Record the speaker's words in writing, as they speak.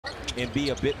and be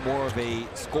a bit more of a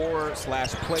scorer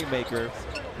slash playmaker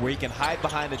where he can hide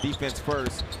behind the defense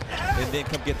first and then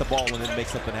come get the ball and then make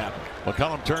something happen.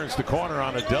 McCollum turns the corner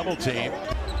on a double team.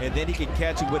 And then he can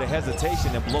catch you with a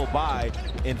hesitation and blow by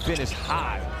and finish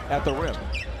high at the rim.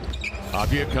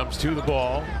 Avia comes to the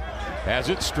ball. Has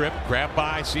it stripped. Grabbed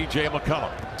by C.J.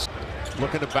 McCollum.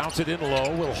 Looking to bounce it in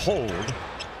low. Will hold.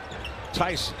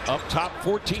 Tice up top.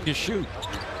 14 to shoot.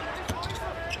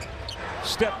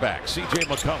 Step back. C.J.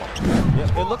 McCollum.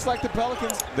 Yep, it looks like the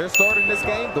Pelicans, they're starting this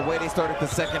game the way they started the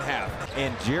second half.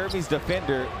 And Jeremy's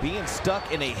defender being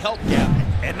stuck in a help gap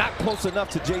and not close enough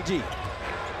to J.G.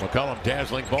 McCollum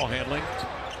dazzling ball handling,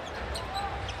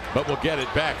 but will get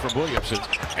it back from Williamson,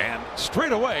 and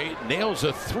straight away nails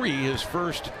a three, his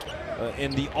first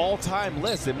in the all-time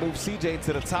list. It moves CJ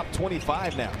to the top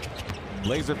 25 now.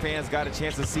 Blazer fans got a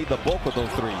chance to see the bulk of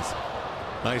those threes.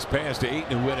 Nice pass to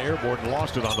Ayton, who went airborne and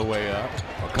lost it on the way up.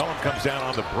 McCollum comes down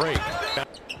on the break.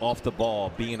 Off the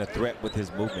ball, being a threat with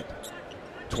his movement.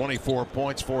 24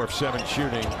 points, 4 of 7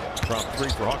 shooting from 3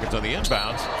 for Hawkins on the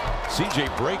inbounds.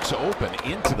 CJ breaks open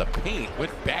into the paint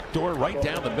with backdoor right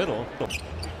down the middle.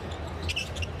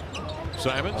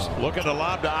 Simons looking to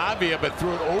lob to Avia, but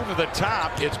threw it over the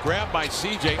top. It's grabbed by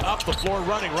CJ up the floor,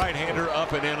 running right-hander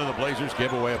up and in, and the Blazers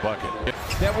give away a bucket.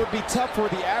 That would be tough for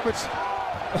the average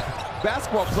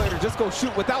basketball player to just go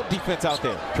shoot without defense out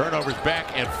there. Turnovers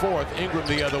back and forth. Ingram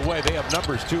the other way. They have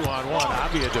numbers 2-on-1.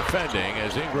 Avia defending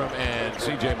as Ingram and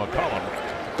C.J. McCollum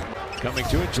coming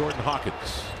to it. Jordan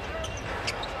Hawkins.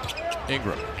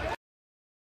 Ingram.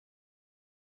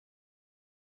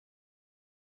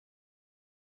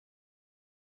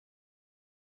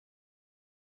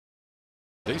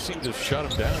 They seem to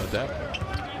shut him down at that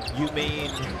point. You mean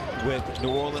with New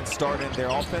Orleans starting their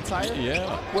offense higher?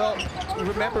 Yeah. Well,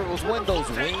 remember, it was when those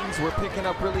wings were picking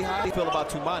up really high. I feel about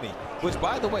Tumani, which,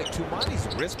 by the way,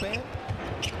 Tumani's wristband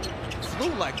flew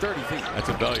like 30 feet. That's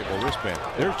a valuable wristband.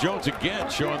 There's Jones again,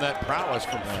 showing that prowess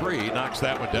from 3. Knocks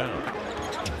that one down.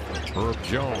 Herb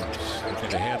Jones looking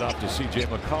to hand off to C.J.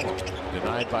 McCollum.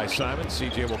 Denied by Simon.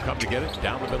 C.J. will come to get it.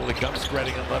 Down the middle he comes,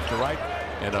 spreading it left to right.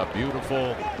 And a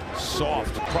beautiful,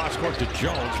 soft cross court to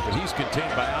Jones, but he's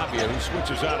contained by Avia, who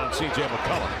switches out on C.J.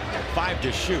 McCollum. 5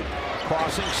 to shoot.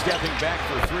 Crossing, stepping back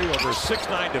for 3 over a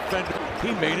 6'9" defender.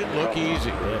 He made it look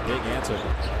easy. Yeah, big answer.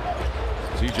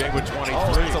 C.J. with 23.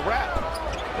 Oh, it's a wrap.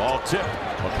 Ball tipped.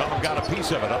 McCollum got a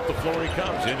piece of it. Up the floor he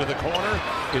comes. Into the corner.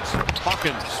 It's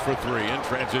Hawkins for 3 in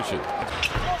transition.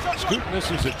 Scoot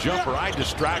misses a jumper. I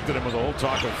distracted him with a whole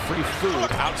talk of free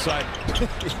food outside.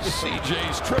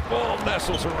 CJ's triple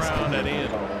nestles around and in.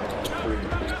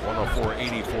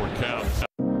 104-84 count.